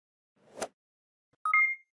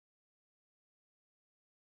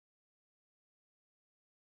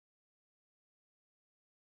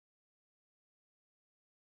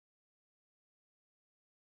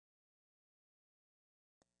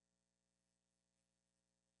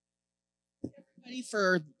Everybody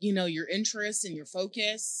for your interest and your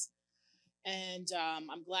focus. And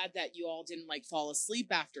I'm glad that you all didn't like fall asleep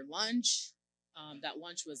after lunch. That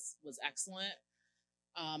lunch was excellent.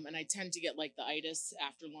 And I tend to get like the itis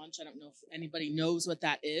after lunch. I don't know if anybody knows what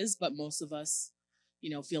that is, but most of us,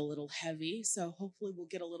 feel a little heavy. So hopefully we'll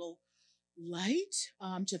get a little light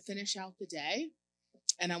to finish out the day.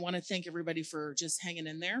 And I want to thank everybody for just hanging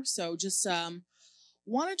in there. So just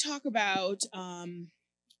want to talk about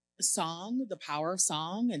song, the power of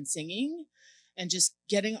song and singing, and just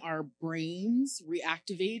getting our brains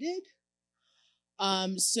reactivated.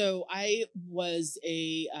 So I was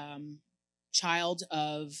a child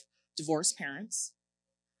of divorced parents,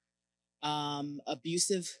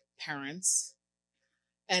 abusive parents,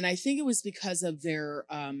 and I think it was because of their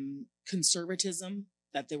conservatism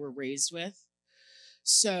that they were raised with.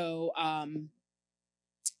 So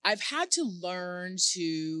I've had to learn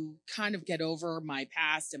to kind of get over my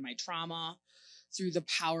past and my trauma through the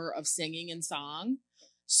power of singing and song.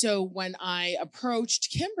 So when I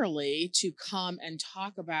approached Kimberly to come and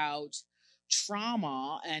talk about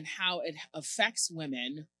trauma and how it affects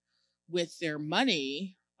women with their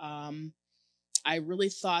money, I really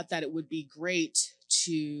thought that it would be great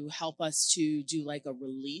to help us to do like a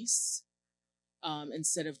release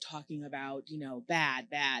instead of talking about, bad,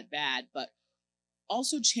 bad, bad, but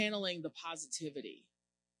also channeling the positivity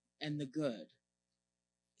and the good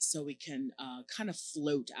so we can kind of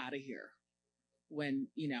float out of here when,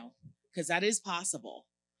 because that is possible.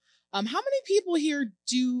 How many people here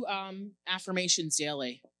do affirmations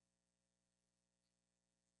daily?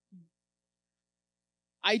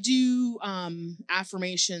 I do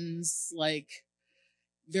affirmations like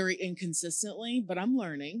very inconsistently, but I'm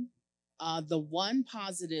learning. The one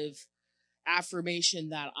positive affirmation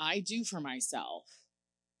that I do for myself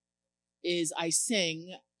is I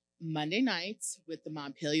sing Monday nights with the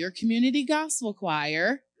Montpelier Community Gospel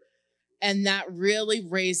Choir, and that really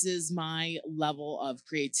raises my level of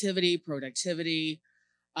creativity, productivity,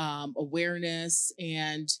 awareness,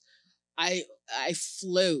 and I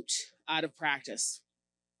float out of practice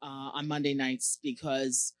on Monday nights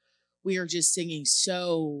because we are just singing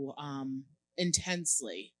so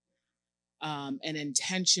intensely and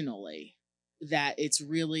intentionally that it's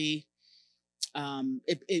really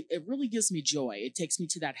it really gives me joy. It takes me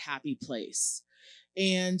to that happy place.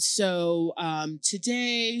 And so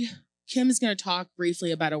today Kim is going to talk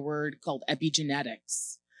briefly about a word called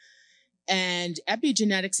epigenetics. And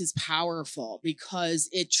epigenetics is powerful because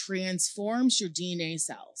it transforms your DNA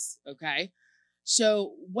cells. Okay,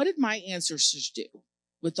 so what did my ancestors do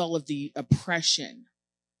with all of the oppression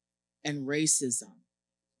and racism,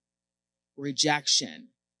 rejection?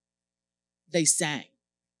 They sang.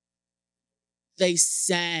 They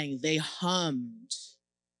sang, they hummed.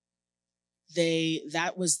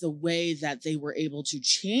 That was the way that they were able to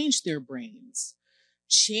change their brains,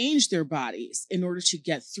 change their bodies in order to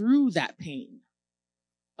get through that pain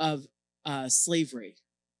of slavery.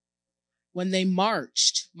 When they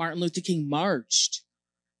marched, Martin Luther King marched,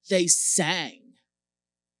 they sang.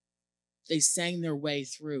 They sang their way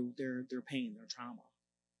through their pain, their trauma.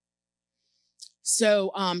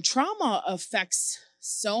 So trauma affects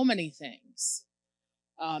so many things.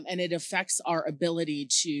 And it affects our ability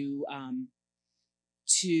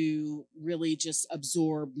to really just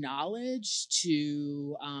absorb knowledge,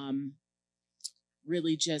 to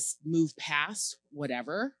really just move past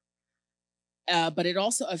whatever. But it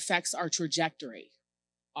also affects our trajectory,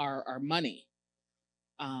 our money,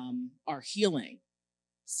 our healing.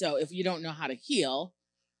 So if you don't know how to heal,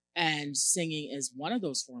 and singing is one of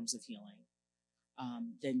those forms of healing,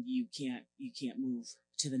 then you can't move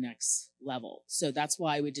to the next level. So that's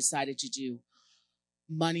why we decided to do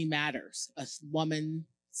Money Matters, a woman's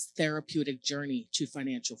therapeutic journey to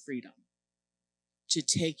financial freedom, to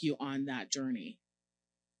take you on that journey.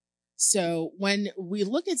 So when we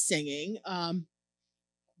look at singing,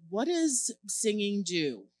 what does singing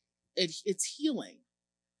do? It's healing.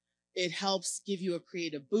 It helps give you a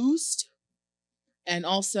creative boost. And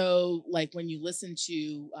also, like when you listen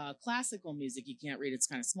to classical music, you can't read, it's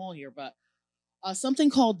kind of small here, but something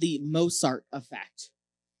called the Mozart effect.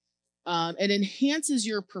 It enhances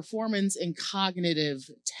your performance in cognitive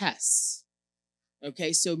tests.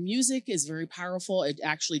 Okay, so music is very powerful. It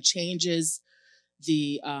actually changes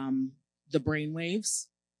the brain waves.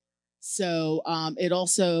 So it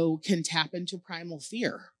also can tap into primal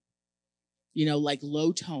fear. Like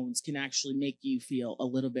low tones can actually make you feel a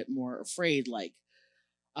little bit more afraid. Like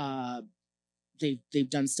they've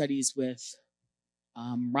done studies with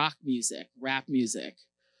rock music, rap music.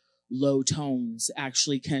 Low tones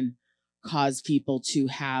actually can cause people to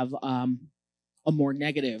have a more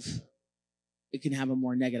negative it can have a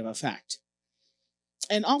more negative effect.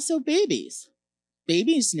 And also babies.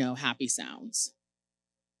 Babies know happy sounds.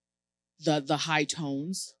 The high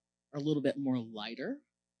tones are a little bit more lighter,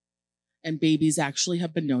 and babies actually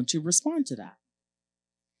have been known to respond to that.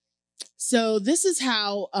 So this is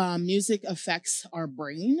how music affects our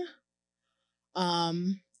brain.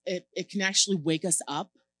 It can actually wake us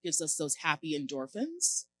up, gives us those happy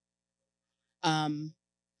endorphins. And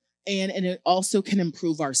it also can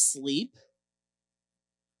improve our sleep.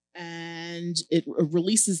 And it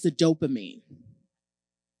releases the dopamine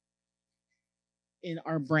in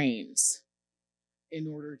our brains in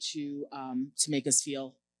order to make us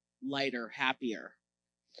feel lighter, happier.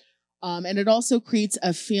 And it also creates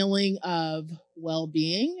a feeling of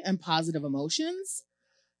well-being and positive emotions,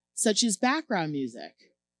 such as background music.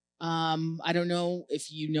 I don't know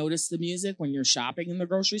if you notice the music when you're shopping in the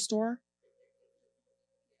grocery store.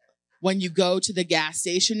 When you go to the gas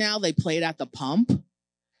station now, they play it at the pump.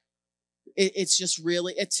 It's just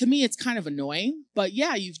really, to me, it's kind of annoying. But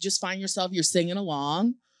yeah, you just find yourself, you're singing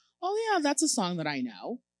along. Oh yeah, that's a song that I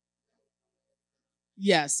know.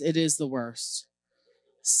 Yes, it is the worst.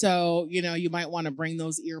 So, you might want to bring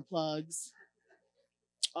those earplugs.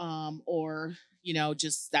 Or,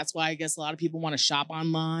 just that's why I guess a lot of people want to shop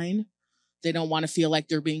online. They don't want to feel like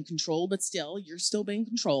they're being controlled, but still, you're still being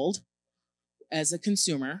controlled as a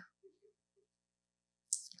consumer.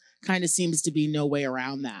 Kind of seems to be no way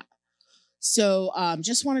around that. So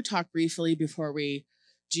just want to talk briefly before we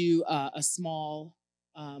do a small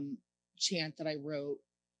chant that I wrote,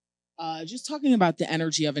 just talking about the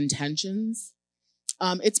energy of intentions.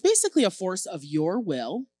 It's basically a force of your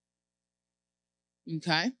will,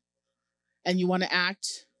 okay? And you want to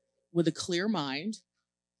act with a clear mind,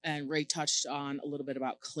 and Ray touched on a little bit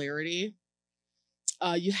about clarity.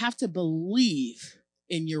 You have to believe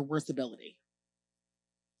in your worthability.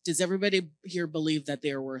 Does everybody here believe that they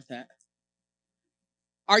are worth it?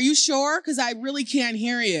 Are you sure? Because I really can't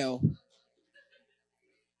hear you.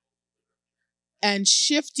 And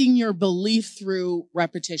shifting your belief through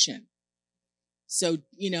repetition. So,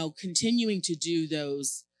 continuing to do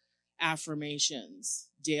those affirmations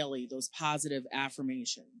daily, those positive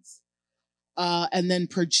affirmations. And then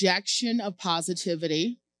projection of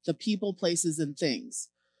positivity, the people, places, and things.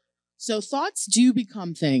 So thoughts do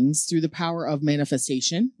become things through the power of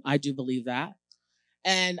manifestation. I do believe that.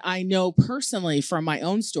 And I know personally from my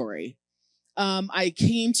own story, I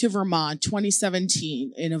came to Vermont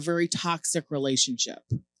 2017 in a very toxic relationship.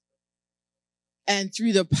 And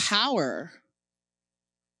through the power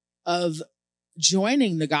of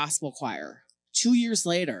joining the gospel choir, 2 years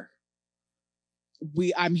later,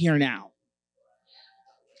 I'm here now.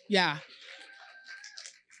 Yeah.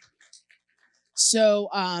 So,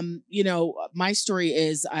 my story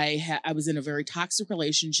is I was in a very toxic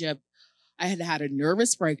relationship. I had had a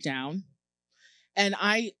nervous breakdown, and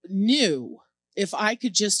I knew if I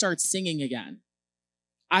could just start singing again,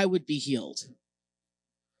 I would be healed.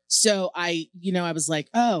 So I was like,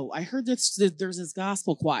 oh, I heard there's this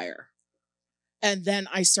gospel choir. And then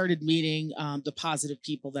I started meeting the positive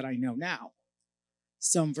people that I know now.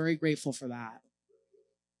 So I'm very grateful for that.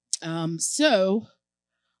 So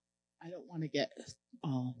I don't want to get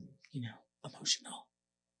all, emotional.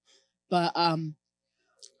 But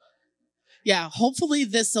yeah, hopefully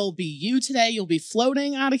this will be you today. You'll be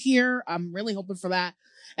floating out of here. I'm really hoping for that.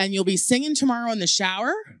 And you'll be singing tomorrow in the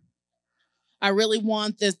shower. I really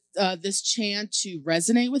want this chant to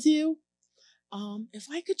resonate with you. If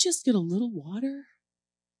I could just get a little water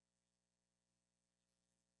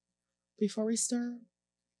before we start.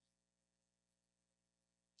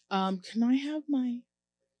 Can I have my...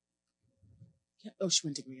 Oh, she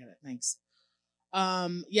went to go get it. Thanks.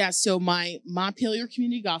 So my Montpelier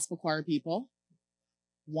Community Gospel Choir people.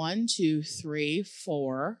 1, 2, 3,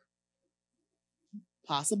 4.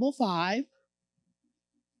 Possible 5.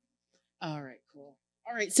 All right, cool.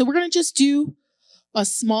 All right, so we're going to just do a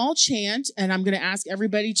small chant, and I'm going to ask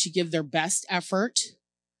everybody to give their best effort.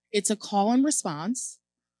 It's a call and response.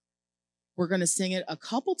 We're going to sing it a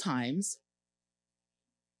couple times.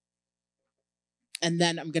 And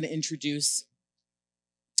then I'm going to introduce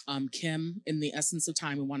Kim in the essence of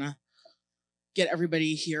time. We want to get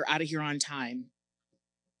everybody out of here on time.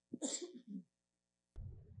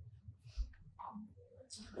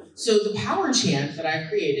 So the power chant that I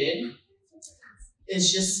created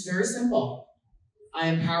is just very simple. I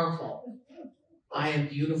am powerful. I am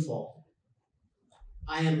beautiful.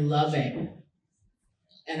 I am loving.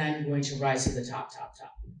 And I'm going to rise to the top, top,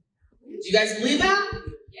 top. Do you guys believe that?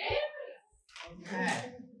 Yeah. Okay.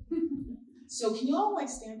 So can you all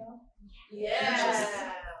stand up?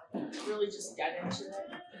 Yeah. Really just get into it.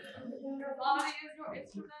 Your body is your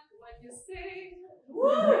instrument when you sing.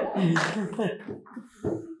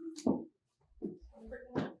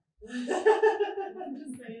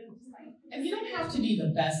 And you don't have to be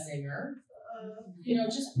the best singer.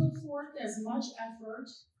 Just put forth as much effort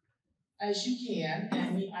as you can,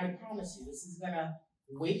 and I promise you, this is gonna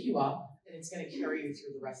wake you up, and it's gonna carry you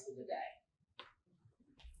through the rest of the day.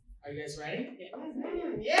 Are you guys ready?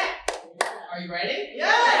 Yeah. Are you ready?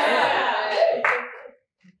 Yeah.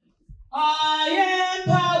 I am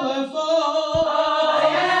powerful. I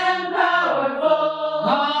am powerful.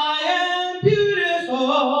 I am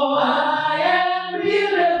beautiful. I am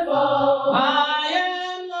beautiful. I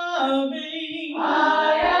am loving. I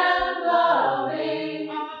am loving.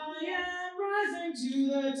 I am rising to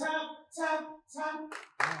the top, top, top.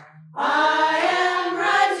 I am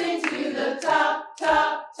rising to the top,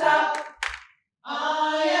 top, top.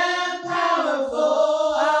 I am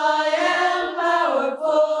powerful. I am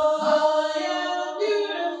powerful. I am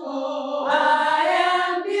beautiful. I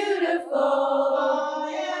am beautiful.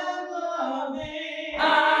 I am loving. I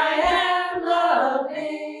am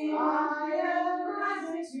loving. I am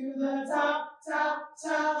rising to the top, top,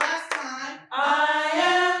 top. Last time. I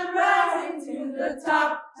am rising to the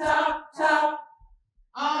top, top, top.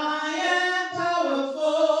 I am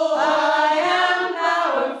powerful. I am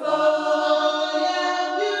powerful. I am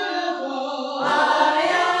beautiful. I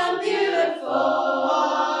am beautiful.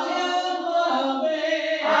 I am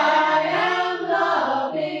loving. I am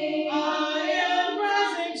loving. I am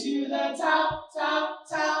rising to the top, top,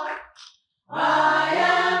 top. I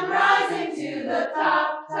am rising to the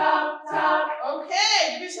top, top, top. Okay,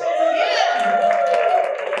 give yourself a hand.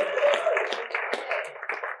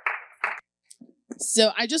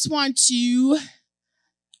 So I just want to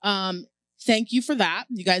thank you for that.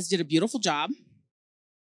 You guys did a beautiful job.